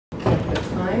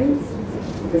times,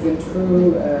 because in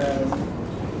true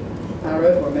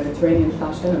Arab or Mediterranean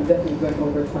fashion, I'm definitely going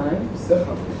over time,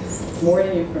 so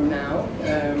warning you from now.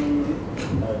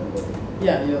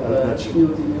 Yeah,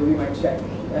 you'll be my check.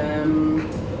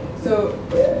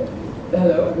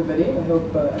 Hello everybody. I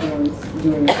hope everyone's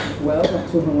doing well,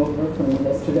 not too hungover from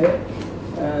yesterday.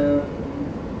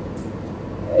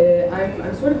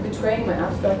 I'm sort of betraying my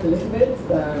abstract a little bit.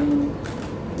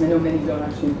 I know many don't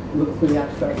actually look through the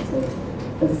abstracts and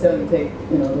necessarily take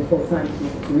the full time to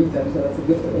read them, so that's a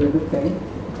good thing.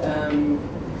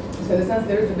 So in a sense,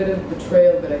 there is a bit of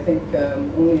betrayal, but I think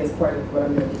only as part of what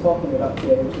I'm going to be talking about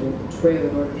today, which is betrayal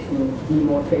in order to be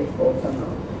more faithful somehow.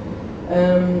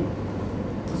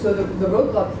 So the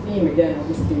roadblock theme, again,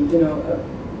 obviously,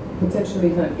 potentially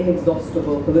kind of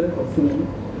inexhaustible political theme,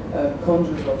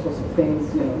 conjures all sorts of things,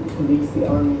 the police, the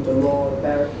army, the law, the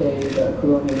barricade,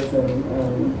 colonialism,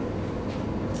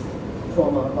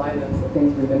 trauma, violence, the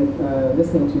things we've been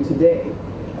listening to today.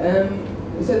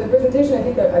 So in the presentation, I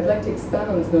think I'd like to expand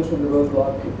on this notion of the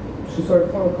roadblock to sort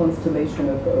of form a constellation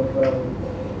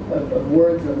of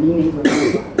words or meanings or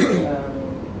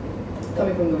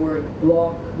coming from the word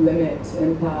block, limit,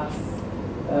 impasse,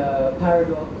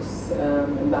 paradox,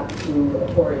 and back to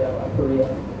aporia,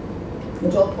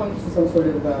 which all points to some sort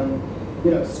of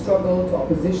struggle, to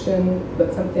opposition,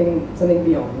 but something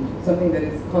beyond, something that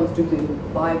is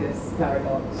constituted by this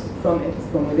paradox,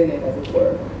 from within it, as it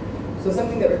were. So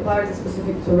something that requires a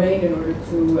specific terrain in order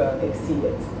to exceed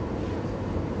it.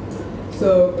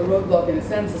 So a roadblock, in a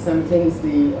sense, is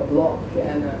simultaneously a block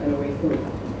and a way through.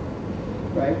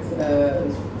 Right?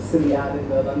 Silly added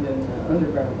the London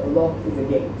Underground. A lock is a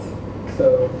gate.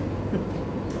 So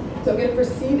I'm going to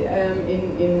proceed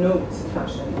in note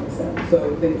fashion, in a sense.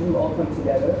 So they do all come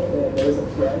together. There is a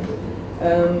thread.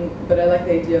 But I like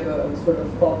the idea of a sort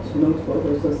of thought notebook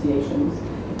or associations.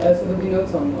 So there'll be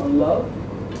notes on love,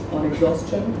 on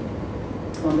exhaustion,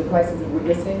 on the crisis of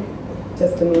witnessing,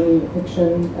 testimony,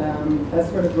 fiction, as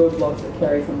sort of roadblocks that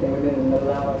carry something within and that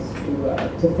allow us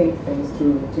to think things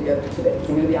through together today. So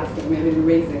I'm going to be asking, I'm going to be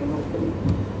raising, hopefully,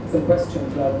 some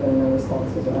questions rather than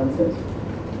responses or answers.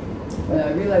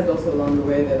 I realized also along the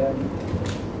way that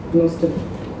most of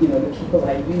the people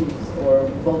I use or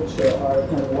vulture are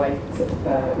kind of white,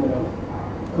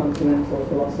 continental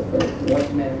philosophers,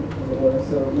 white men, as it were.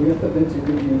 So we're going to put them to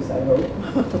good use, I hope.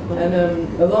 And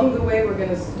along the way, we're going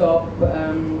to stop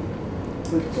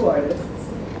with two artists,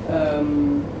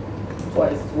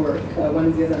 work. One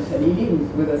is Yazan Khalili, who's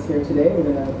with us here today.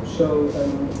 We're going to show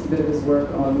a bit of his work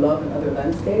on love and other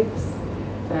landscapes,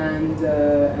 and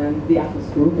the Atlas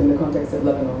Group in the context of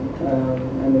Lebanon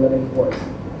and the Lebanese wars.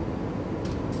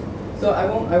 So I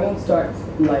won't start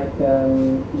like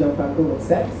Gianfranco with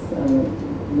sex.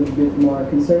 A little bit more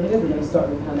conservative. We're going to start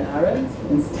with Hannah Arendt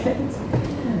instead.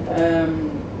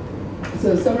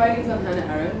 So some writings on Hannah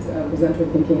Arendt present her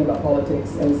thinking about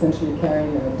politics as essentially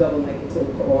carrying a double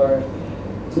negative, or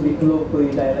to be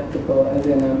colloquially dialectical, as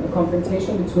in a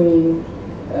confrontation between,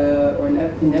 or an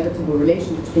inevitable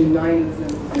relation between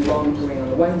nihilism and wrongdoing on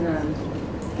the one hand,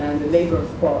 and the labor of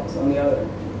thought on the other.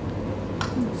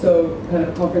 So kind of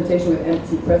a confrontation with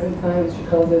empty present time, as she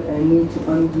calls it, and a need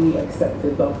to undo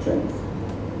accepted doctrines.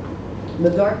 The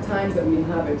dark times that we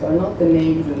inhabit are not the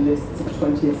names and lists of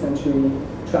 20th century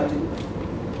tragedy.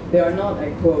 They are not,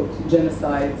 I quote,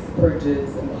 genocides,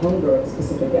 purges, and the hunger of a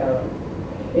specific era.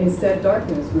 Instead,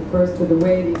 darkness refers to the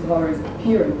way these horrors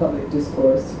appear in public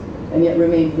discourse and yet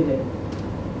remain hidden.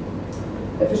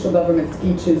 Official government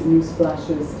speeches, news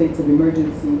flashes, states of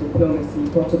emergency, diplomacy,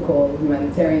 protocol,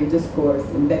 humanitarian discourse,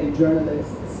 embedded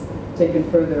journalists, taken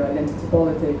further, identity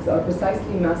politics, are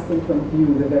precisely masking from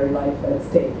view the very life at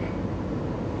stake.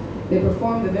 They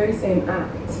perform the very same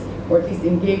act, or at least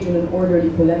engage in an orderly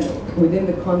polemic within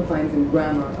the confines and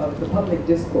grammar of the public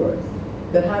discourse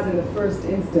that has in the first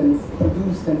instance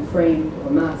produced and framed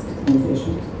or masked these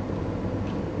issues.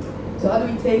 So how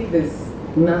do we take this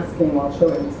masking while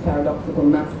showing, this paradoxical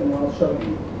masking while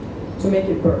showing, to make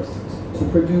it burst, to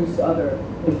produce other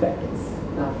effects,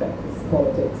 affects,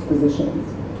 politics, positions?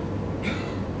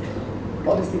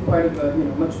 Obviously part of a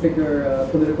much bigger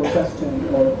political question,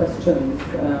 or questions,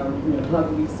 how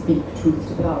do we speak truth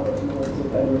to power, in the words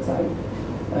of Edward Said?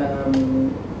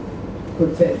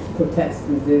 Protest,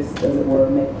 resist, as it were,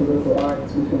 make political art,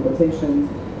 between quotations,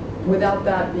 without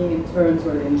that being in turn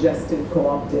sort of ingested,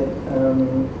 co-opted,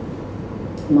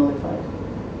 nullified.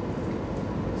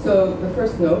 So the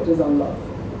first note is on love.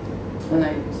 And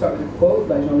I start with a quote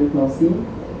by Jean-Luc Nancy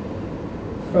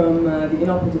from the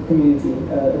Inoperative Community,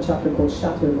 a chapter called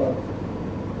Shattered Love.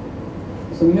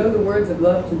 So we know the words of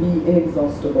love to be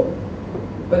inexhaustible,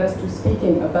 but as to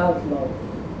speaking about love,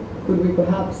 could we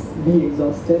perhaps be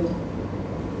exhausted?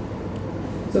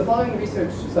 So following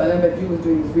research, so Alain Badiou was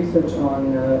doing this research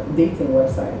on dating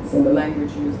websites and the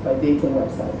language used by dating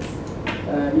websites.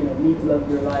 Meet, love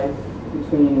your life,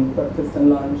 between breakfast and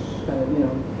lunch,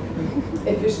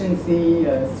 efficiency,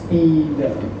 speed.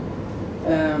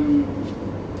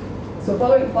 So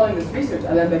following this research,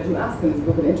 Alain Badiou asked in his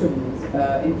book of interviews,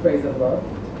 In Praise of Love,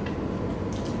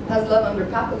 has love under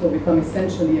capital become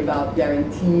essentially about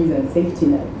guarantees and safety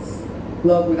nets?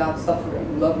 Love without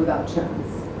suffering, love without chance?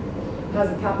 Has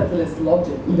a capitalist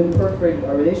logic even perforated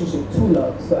our relationship to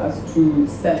love so as to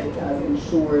sell it as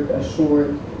insured,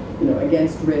 assured,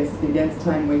 against risk, against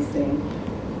time wasting,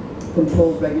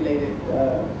 controlled, regulated,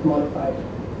 commodified?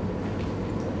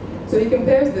 So he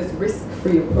compares this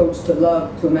risk-free approach to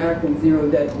love to American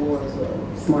zero-dead wars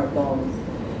or smart bombs,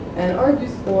 and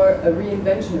argues for a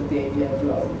reinvention of the idea of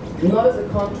love, not as a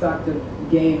contract of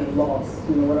gain and loss,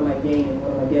 what am I gaining,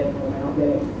 what am I getting, what am I not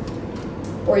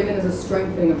getting, or even as a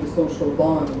strengthening of the social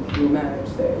bond through marriage,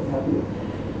 there, what have you,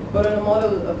 but on a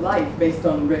model of life based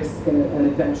on risk and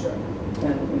adventure,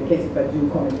 and in the case of Badiou,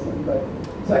 communism. But,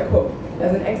 so I quote,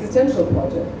 as an existential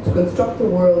project, to construct the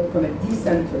world from a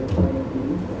decentered point of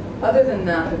view, other than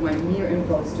that of my mere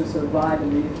impulse to survive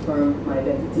and reaffirm my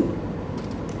identity.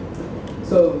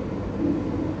 So,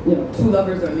 two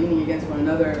lovers are leaning against one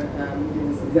another,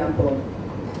 in this example,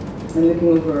 and looking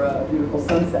over a beautiful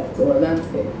sunset or a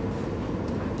landscape.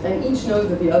 And each knows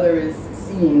that the other is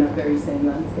seeing that very same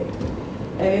landscape.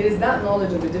 And it is that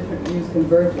knowledge of the different views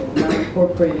converging, now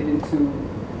incorporated into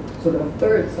sort of a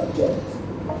third subject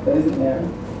that isn't there,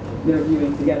 they're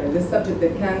viewing together. This subject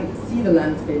that can see the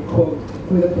landscape, quote,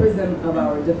 through the prism of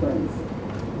our difference.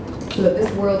 So that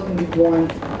this world can be born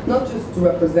not just to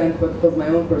represent what fills my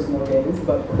own personal gaze,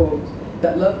 but, quote,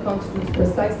 that love constitutes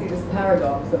precisely this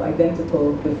paradox of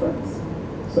identical difference.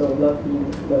 So love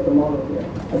being the model here,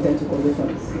 identical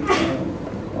difference,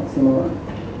 oxymoron.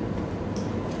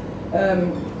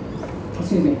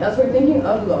 Excuse me, as we're thinking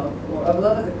of love, or of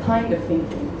love as a kind of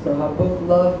thinking, so how both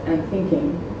love and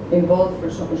thinking involve for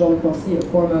Jean-Luc Nancy a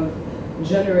form of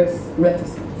generous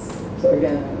reticence. So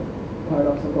again, a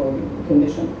paradoxical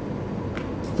condition.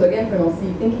 So again, for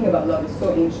Nancy, thinking about love is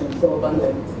so ancient, so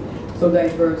abundant, so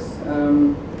diverse,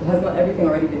 has not everything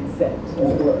already been said, as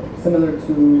it were. Similar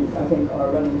to, I think, our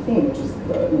running theme, which is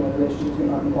the relationship between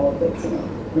art and politics.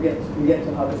 We get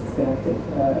to how this is connected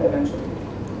eventually.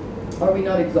 Are we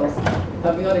not exhausted?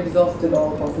 Have we not exhausted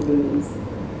all possibilities?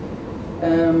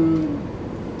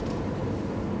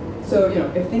 So,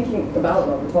 if thinking about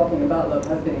love, or talking about love,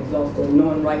 has been exhausted, no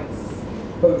one writes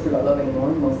poetry about love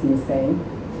anymore, mostly the same.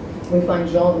 We find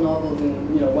genre novels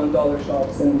in, $1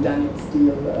 shops and Daniel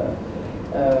Steele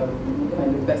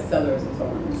kind of bestsellers and so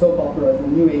on, soap operas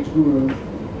and new age gurus.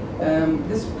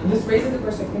 This raises the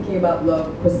question of thinking about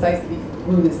love precisely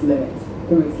through its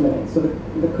limit. So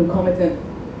the concomitant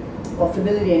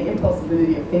possibility and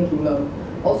impossibility of thinking love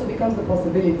also becomes the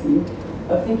possibility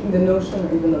of thinking the notion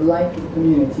or even the life of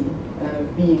community and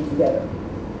of being together.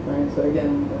 Right? So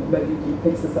again, Badiou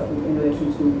picks this up in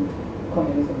relation to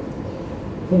communism,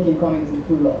 thinking communism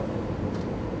through love,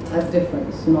 as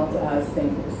difference, not as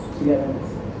sameness, togetherness.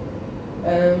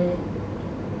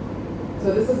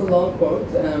 So this is a long quote.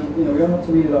 We don't have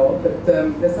to read it all, but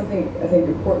there's something I think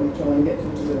important which I want to get to,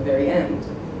 which is at the very end.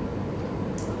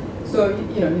 So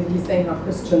he's saying how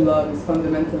Christian love is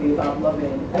fundamentally about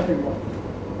loving everyone,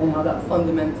 and how that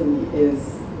fundamentally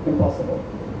is impossible.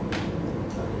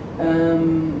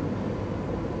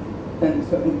 And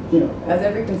so, as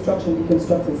every construction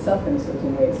deconstructs itself in a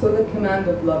certain way, so the command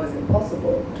of love as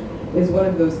impossible is one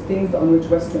of those things on which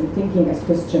Western thinking as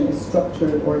Christian is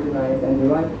structured, organized, and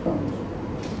derived from.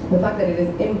 The fact that it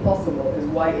is impossible is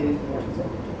why it is the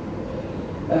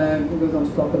answer. He goes on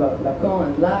to talk about Lacan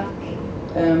and lack.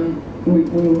 We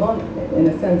move on, in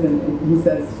a sense, and he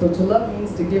says, so to love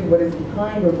means to give what is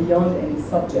behind or beyond any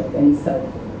subject, any self.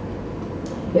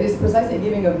 It is precisely a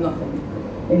giving of nothing,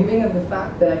 a giving of the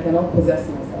fact that I cannot possess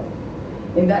myself.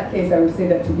 In that case, I would say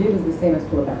that to give is the same as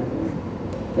to abandon.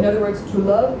 In other words, to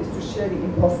love is to share the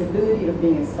impossibility of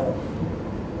being a self.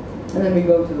 And then we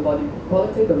go to the body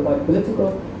politic or the body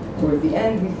political. Towards the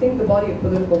end, we think the body of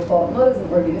political thought not as an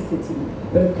organicity,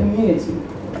 but of community,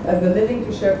 as the living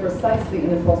to share precisely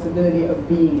an impossibility of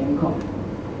being in common.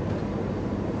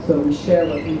 So we share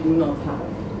what we do not have.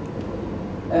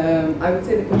 I would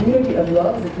say the community of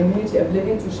love is a community of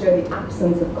living to share the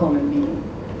absence of common being.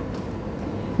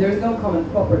 There is no common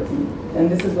property, and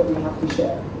this is what we have to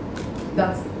share.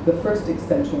 That's the first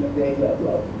extension of the idea of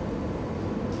love,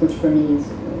 which for me is,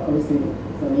 obviously,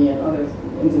 for me and others,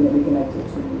 intimately connected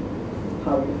to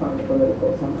how we define the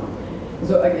political somehow.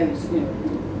 So again,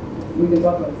 we can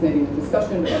talk about this maybe in the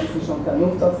discussion, but obviously Chantal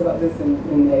Mouffe talks about this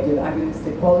in the idea of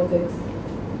agonistic politics,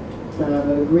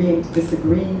 agreeing to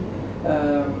disagree.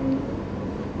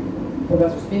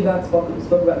 Professor Spivak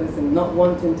spoke about this in not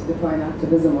wanting to define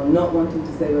activism or not wanting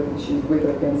to say whether she's with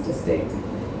or against the state.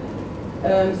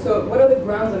 So what are the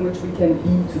grounds on which we can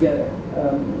be together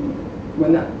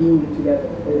when that being together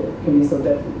can be so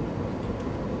deadly?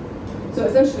 So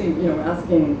essentially, we're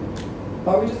asking,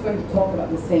 are we just going to talk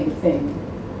about the same thing,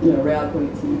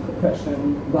 realpolitik,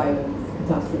 oppression, violence,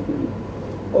 catastrophe,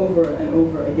 over and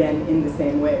over again in the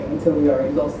same way until we are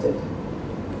exhausted,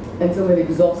 until we've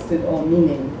exhausted all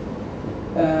meaning?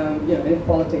 And if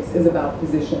politics is about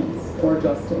positions or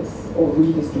justice or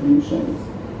redistributions,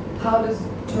 how does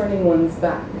turning one's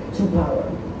back to power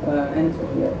enter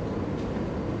here?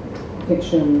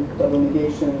 Fiction, double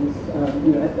negations,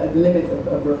 at the limit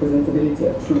of representability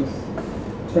of truth,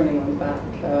 turning one's back.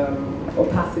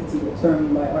 Opacity, a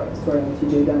term by art historian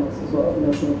T.J. Demos as well, the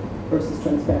notion of versus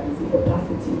transparency,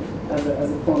 opacity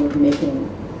as a form of making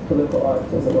political art,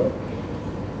 as it were.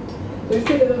 So just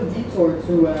take a little detour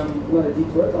to, not a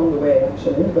detour, it's on the way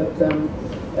actually, but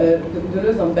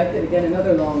Deleuze on Beckett, again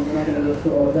another long, we're not going to go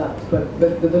through all of that, but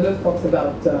Deleuze talks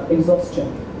about exhaustion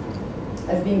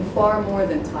as being far more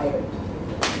than tired,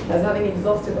 as having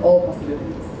exhausted all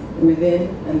possibilities within,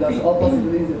 and thus all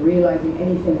possibilities of realizing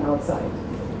anything outside.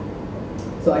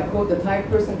 So I quote, the tired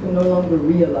person can no longer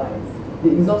realize, the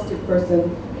exhausted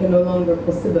person can no longer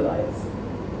possibilize.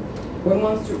 When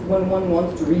one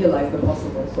wants to realize the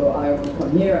possible, so I want to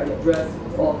come here, I get dressed,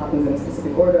 it all happens in a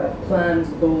specific order, I have plans,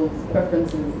 goals,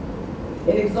 preferences.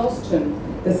 In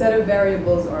exhaustion, the set of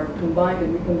variables are combined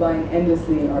and recombined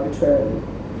endlessly and arbitrarily.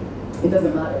 It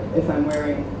doesn't matter if I'm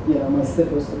wearing, my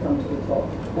slippers to come to the talk,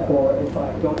 or if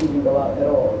I don't even go out at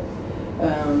all.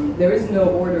 There is no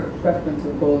order of preference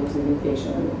or goal of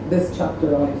signification. This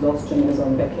chapter on exhaustion is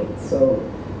on Beckett, so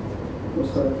we're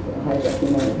sort of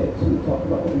hijacking that a bit to talk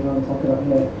about what we want to talk about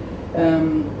here.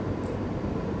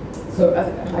 So as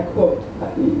I quote,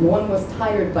 one was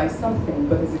tired by something,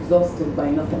 but is exhausted by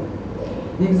nothing.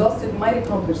 The exhausted might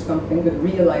accomplish something, but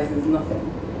realizes nothing.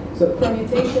 So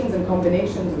permutations and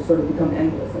combinations have sort of become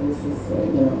endless, and this is,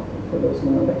 for those who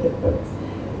know Beckett, but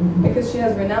because she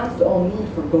has renounced all need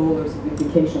for goal or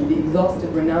signification, the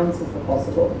exhausted renounces the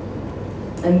possible.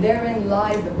 And therein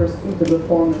lies the pursuit of the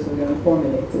formless or the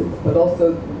unformulated, but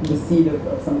also the seed of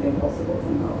something possible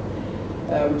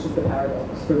somehow, which is the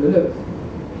paradox for Deleuze.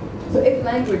 So if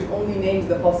language only names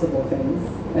the possible things,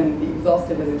 and the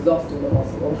exhausted has exhausted the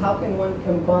possible, how can one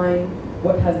combine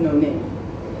what has no name?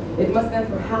 It must then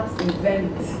perhaps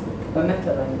invent a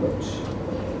meta-language.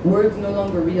 Words no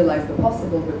longer realize the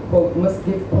possible, but, quote, must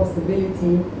give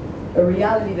possibility a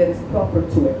reality that is proper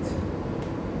to it.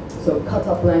 So cut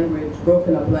up language,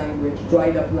 broken up language,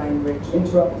 dried up language,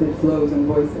 interrupted flows and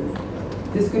voices.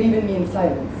 This could even mean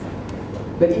silence.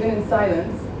 But even in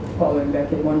silence, following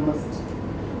Beckett, one must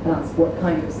ask what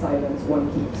kind of silence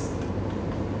one keeps.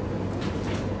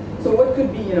 So what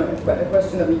could be, a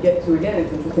question that we get to again,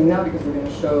 it's interesting now because we're going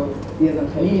to show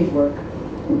Yazan Khalili's work.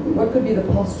 What could be the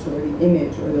posture, or the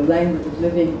image, or the language of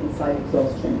living inside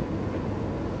exhaustion?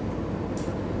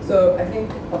 So I think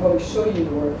I'll probably show you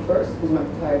the work first, because you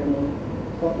might be tired of me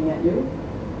talking at you,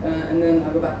 and then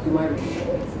I'll go back to my reading of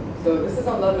it. So this is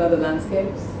on Love and Other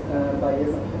Landscapes by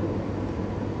Yazan Khalili.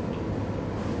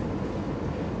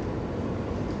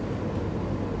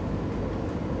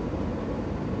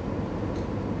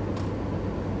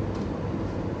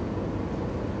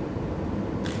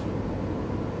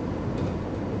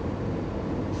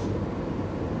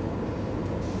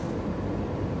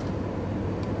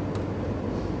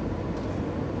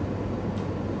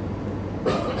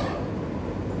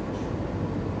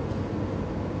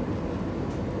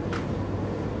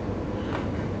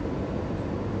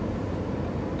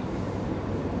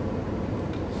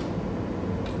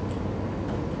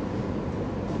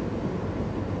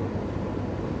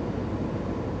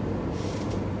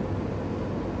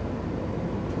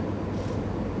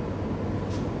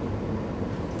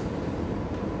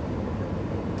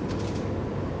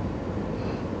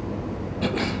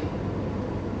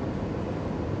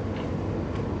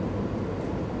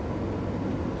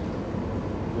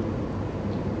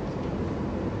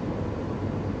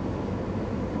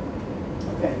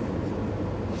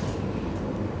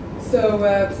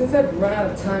 So since I've run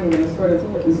out of time, I'm going to sort of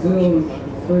zoom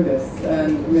through this,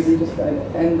 and maybe just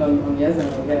end on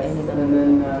Yazan, I guess, and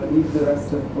then leave the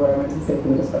rest of what I want to say for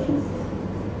the discussions.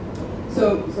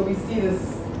 So we see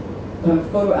this kind of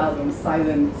photo album,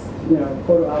 silent,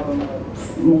 photo album,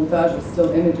 montage of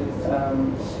still images,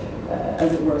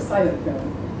 as it were a silent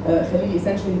film. Khalili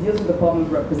essentially deals with the problem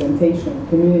of representation,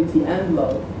 community, and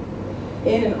love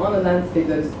on a landscape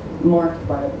that is marked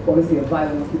by, obviously, a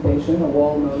violent occupation, a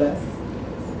wall no less,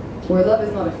 where love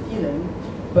is not a feeling,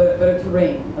 but a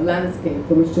terrain, a landscape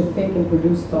for which to think and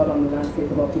produce thought on the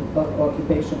landscape of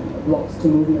occupation, blocks to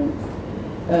movement.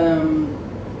 And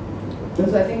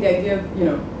so I think the idea of,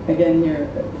 again here,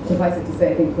 suffice it to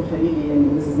say, I think for Khalili,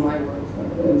 and this is my words,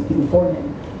 I'm speaking for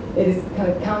him, it is kind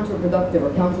of counterproductive or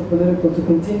counterpolitical to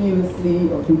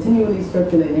continually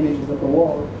circulate images of the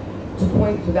wall to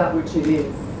point to that which it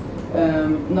is.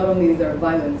 Not only is there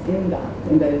violence in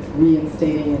that it's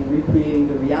reinstating and recreating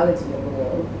the reality of the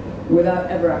wall, without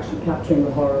ever actually capturing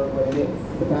the horror of what it is.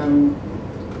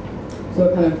 So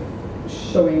kind of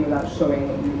showing without showing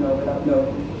what you know without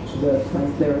knowing, which is a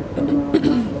nice lyric from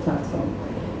Massive Attack song.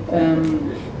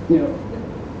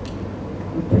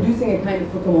 Producing a kind of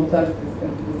photomontage of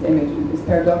this image is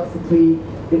paradoxically,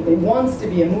 it wants to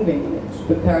be a moving image,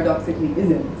 but paradoxically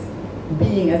isn't.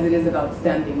 Being as it is about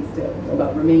standing still,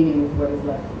 about remaining with what is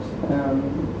left.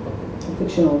 A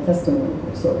fictional testimony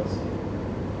of sorts.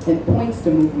 It points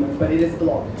to movement, but it is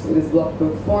blocked. It is blocked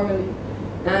both formally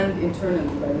and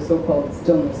internally by the so-called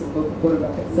stillness of both the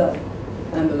photograph itself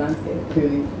and the landscape,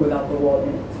 clearly without the wall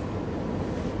in it.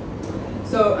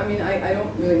 So, I mean, I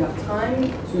don't really have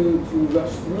time to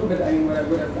rush through, but I mean, what I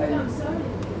would have... I'm sorry, you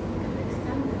can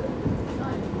extend the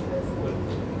time.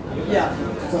 Yeah.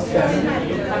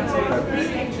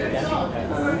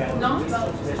 Not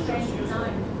about spending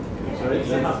time. Sorry,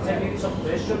 you have techniques of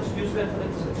questions, use them for the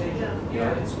presentation.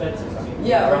 Yeah, it's better.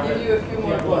 Yeah, or give you a few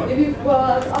more.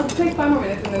 I'll take 5 more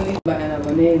minutes and then leave. By Anna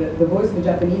Monet, the voice of a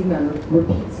Japanese man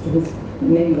repeats to his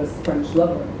nameless French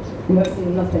lover, who has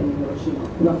seen nothing in Hiroshima,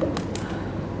 nothing.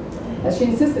 As she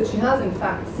insists that she has in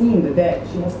fact seen the dead,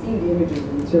 she has seen the images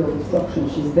of material destruction,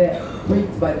 she's there,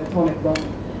 breathed by the atomic bomb.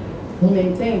 He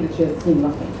maintains that she has seen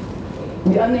nothing.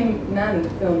 The unnamed man in the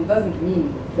film doesn't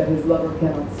mean that his lover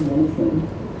cannot see anything,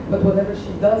 but whatever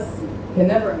she does see can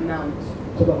never amount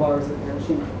to the horrors of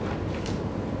Hiroshima.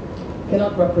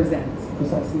 Cannot represent,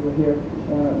 precisely we're here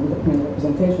with the point of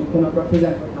representation, cannot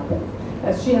represent what happened.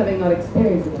 As she, having not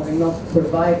experienced it, having not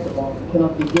survived the bomb,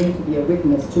 cannot begin to be a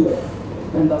witness to it,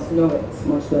 and thus know it,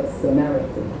 much less narrate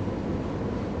it.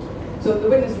 So the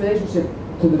witness relationship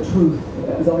to the truth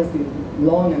is obviously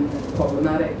long and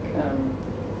problematic.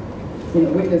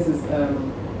 Witness is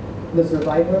the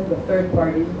survivor, the third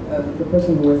party, the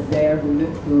person who was there, who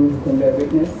lived through, who can bear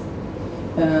witness.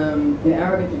 In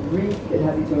Arabic and Greek, it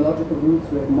has etymological roots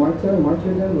with martyrdom,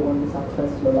 the one who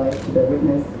sacrifices her life to bear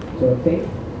witness to her faith.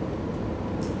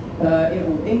 In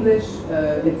Old English,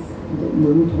 the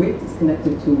root wit is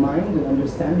connected to mind and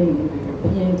understanding,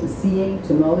 Indo-European, to seeing,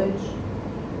 to knowledge.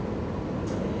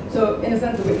 So, in a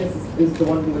sense, the witness is the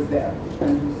one who was there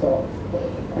and who saw,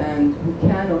 and who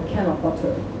can or cannot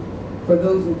utter, for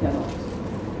those who cannot.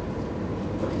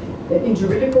 In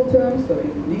juridical terms, so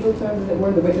in legal terms, as it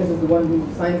were, the witness is the one who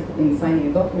in signing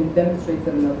a document, demonstrates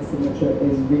that another signature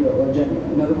is real or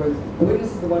genuine. In other words, the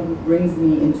witness is the one who brings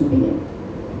me into being.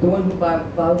 The one who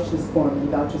vouches for me,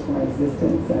 vouches for my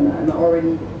existence, and I'm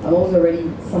always already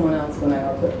someone else when I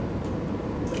utter.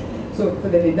 So for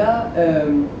the Nida,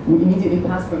 we immediately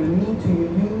pass from a me to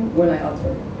you when I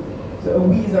utter. So a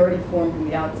we is already formed from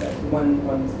the outset when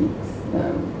one speaks.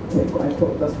 I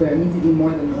quote, thus we're immediately more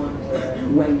than one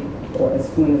when or as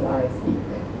soon as I speak.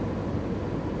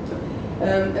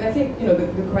 And I think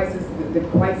the crisis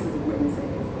of witnessing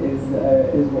is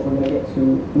what we're going to get to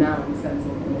now, in a sense,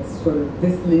 in this sort of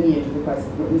this lineage of the crisis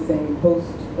of witnessing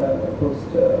post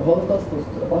Holocaust, post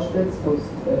Auschwitz, post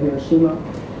Hiroshima.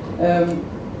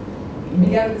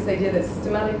 Began with this idea that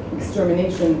systematic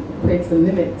extermination creates a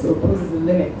limit or poses a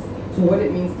limit to what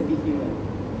it means to be human.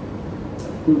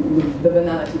 The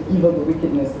banality, evil, the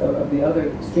wickedness of the other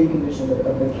extreme conditions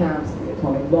of the camps, the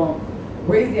atomic bomb,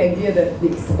 raised the idea that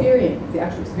the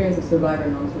actual experience of survivor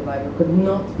and non-survivor could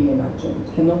not be imagined,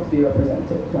 cannot be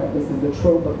represented. Right? This is the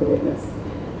trope of the witness.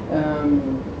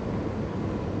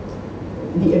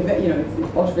 The event,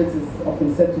 Auschwitz is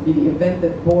often said to be the event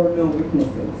that bore no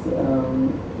witnesses.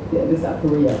 This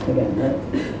aporia again, right?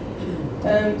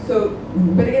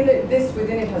 But again, this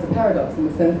within it has a paradox in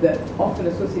the sense that often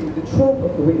associated with the trope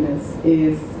of the witness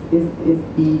is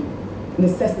the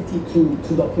necessity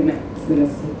to document, the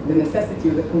necessity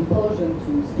or the compulsion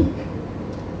to speak.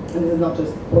 And this is not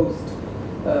just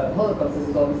post-Holocaust, this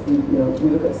is obviously, we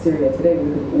look at Syria today,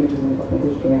 we look at the images in the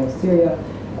documentation coming out of Syria,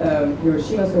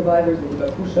 Hiroshima survivors, the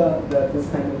Hibakusha, this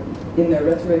kind of, in their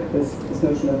rhetoric, this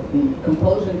notion of the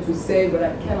compulsion to say what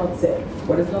I cannot say,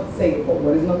 what is not sayable,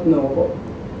 what is not knowable.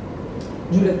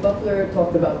 Judith Butler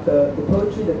talked about the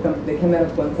poetry that came out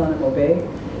of Guantanamo Bay.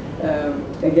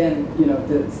 Again, you know,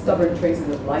 the stubborn traces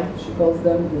of life, she calls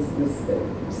them, this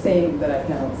saying that I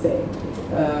cannot say.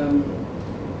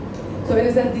 So in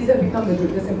a sense, these have become,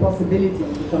 this impossibility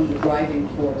has become the driving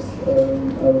force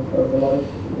of a lot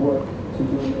of work to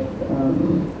do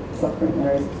with suffering,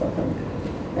 areas of suffering.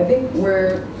 I think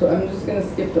so I'm just going to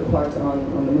skip the part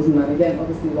on the Muslim man. Again,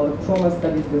 obviously a lot of trauma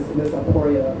studies, this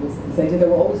aporia, this idea that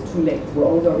we're always too late. We're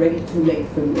always already too late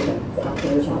for the event after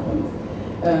this happens.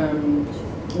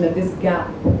 That this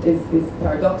gap is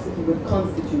paradoxically what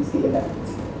constitutes the event.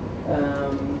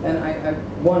 And I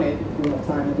wanted, if we have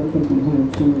time, I don't think we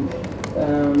do,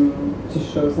 to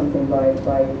show something by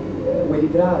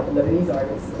Walid Raad, a Lebanese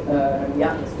artist, and the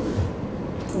Atlas Group.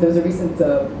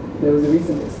 There was a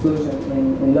recent explosion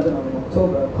in Lebanon in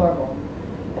October, a car bomb,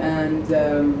 and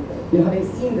you know, having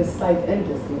seen this site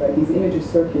endlessly, right? These images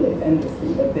circulate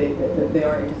endlessly, that they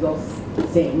are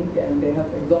exhausting and they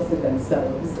have exhausted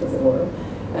themselves, as it were,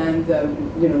 and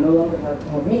you know, no longer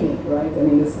have meaning, right? I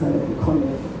mean, this kind of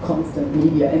economy of constant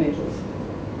media images,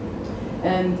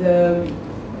 and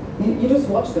you just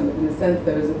watch them. In a sense,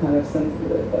 there is a kind of sense of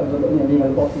you know, being a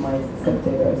bottomized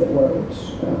spectator, as it were, which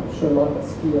I'm sure a lot of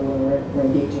us feel when we're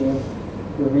engaging in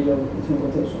the real, between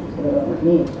quotations, whatever that might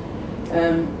mean.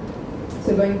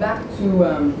 So going back to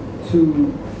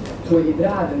Walid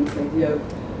Raad and this idea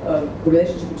of the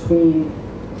relationship between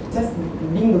just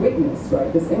being the witness,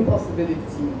 right? This impossibility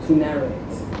to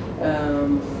narrate,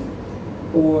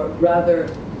 or rather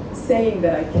saying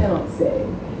that I cannot say,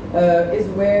 is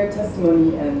where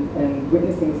testimony and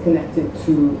witnessing is connected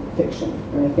to fiction.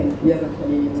 And I think Yazan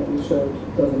Khalili, that we showed,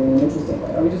 does it in an interesting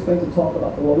way. Are we just going to talk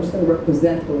about the wall? We're just going to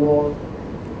represent the wall,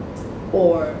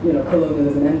 or you know,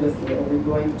 colonialism endlessly? Or are we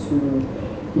going to,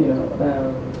 you know,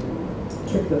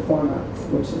 trick the format,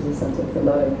 which is a sentence that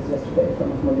Lara used yesterday from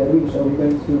Mahmoud Darwish? Are we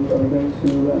going to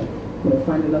you know,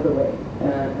 find another way?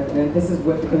 And this is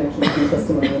what the connection between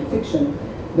testimony and fiction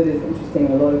that is interesting.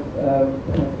 A lot of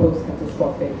kind of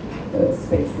post-catastrophic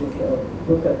spaces,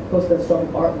 post-catastrophic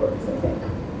artworks, I think.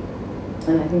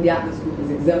 And I think the Atlas Group is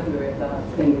exemplary of that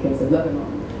in the case of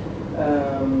Lebanon.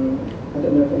 I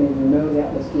don't know if any of you know the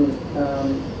Atlas Group.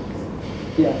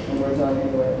 Yeah, and we're done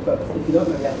anyway. But if you don't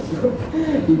know the Atlas Group,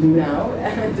 you do now.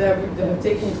 And we have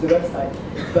taken you to the website.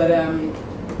 But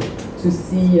to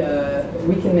see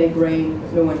We Can Make Rain,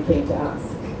 No One Came to Ask,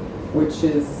 which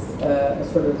is a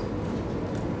sort of,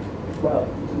 well,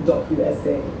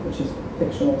 docu-essay, which is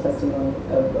fictional testimony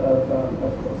of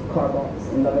car bombs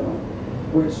in Lebanon,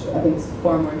 which I think is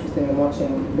far more interesting than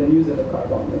watching the news of the car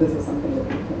bomb. But this is something that we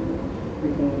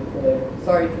can leave for later.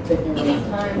 Sorry for taking everyone's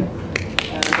time.